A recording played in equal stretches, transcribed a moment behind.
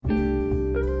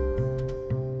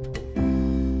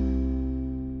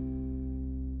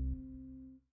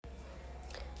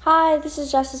Hi, this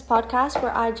is Jess's podcast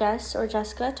where I, Jess, or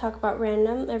Jessica, talk about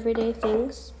random, everyday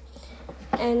things.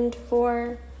 And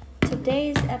for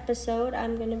today's episode,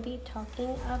 I'm going to be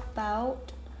talking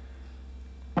about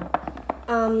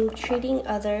treating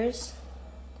others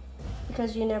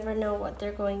because you never know what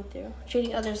they're going through.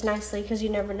 Treating others nicely because you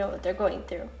never know what they're going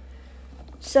through.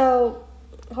 So,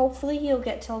 hopefully you'll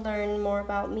get to learn more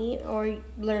about me or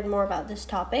learn more about this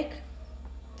topic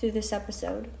through this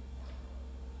episode.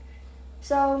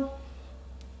 So,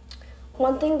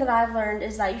 one thing that I've learned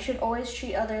is that you should always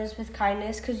treat others with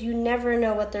kindness because you never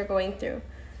know what they're going through.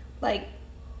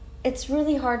 It's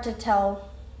really hard to tell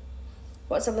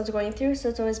what someone's going through, so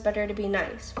it's always better to be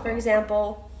nice. For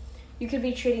example, you could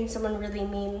be treating someone really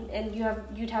mean and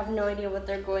you'd have no idea what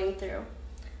they're going through.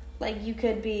 You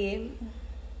could be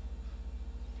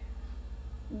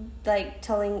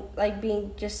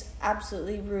being just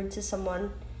absolutely rude to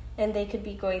someone and they could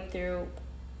be going through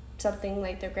something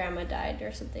like their grandma died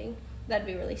or something. That'd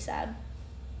be really sad.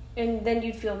 And then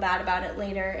you'd feel bad about it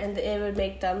later and it would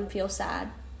make them feel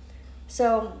sad.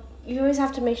 So you always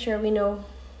have to make sure we know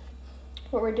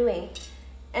what we're doing.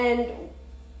 And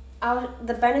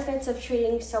the benefits of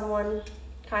treating someone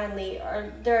kindly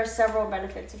there are several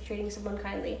benefits of treating someone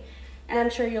kindly. And I'm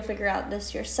sure you'll figure out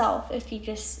this yourself if you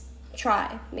just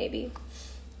try, maybe.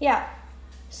 Yeah.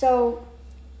 So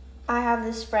I have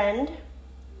this friend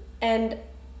and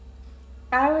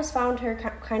I always found her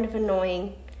kind of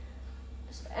annoying,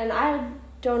 and I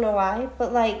don't know why,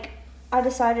 but I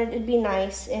decided it'd be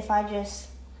nice if I just,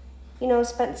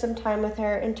 spent some time with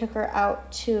her and took her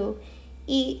out to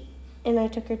eat, and I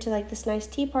took her to this nice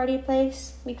tea party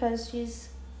place because she's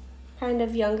kind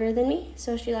of younger than me,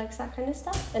 so she likes that kind of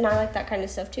stuff, and I like that kind of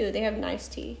stuff too. They have nice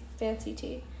tea, fancy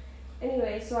tea.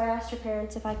 Anyway, so I asked her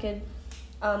parents if I could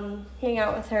hang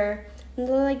out with her, and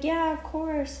they're like, yeah, of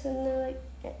course,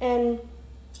 and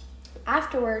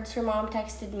afterwards, her mom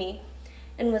texted me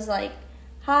and was like,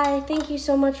 hi, thank you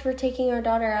so much for taking our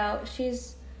daughter out.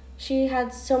 She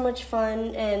had so much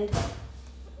fun, and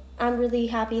I'm really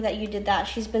happy that you did that.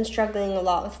 She's been struggling a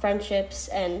lot with friendships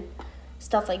and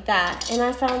stuff like that. And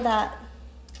I found that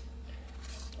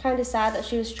kind of sad that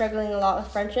she was struggling a lot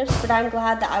with friendships, but I'm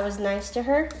glad that I was nice to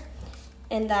her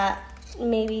and that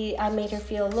maybe I made her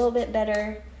feel a little bit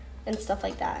better and stuff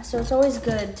like that. So it's always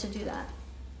good to do that.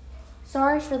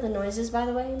 Sorry for the noises, by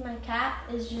the way. My cat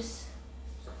is just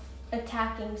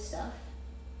attacking stuff.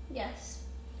 Yes.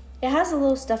 It has a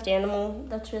little stuffed animal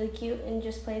that's really cute and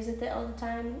just plays with it all the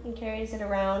time and carries it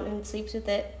around and sleeps with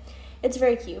it. It's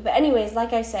very cute. But anyways,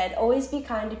 like I said, always be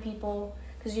kind to people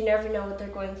because you never know what they're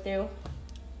going through.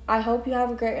 I hope you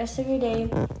have a great rest of your day.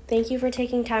 Thank you for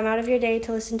taking time out of your day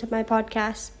to listen to my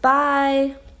podcast.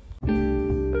 Bye.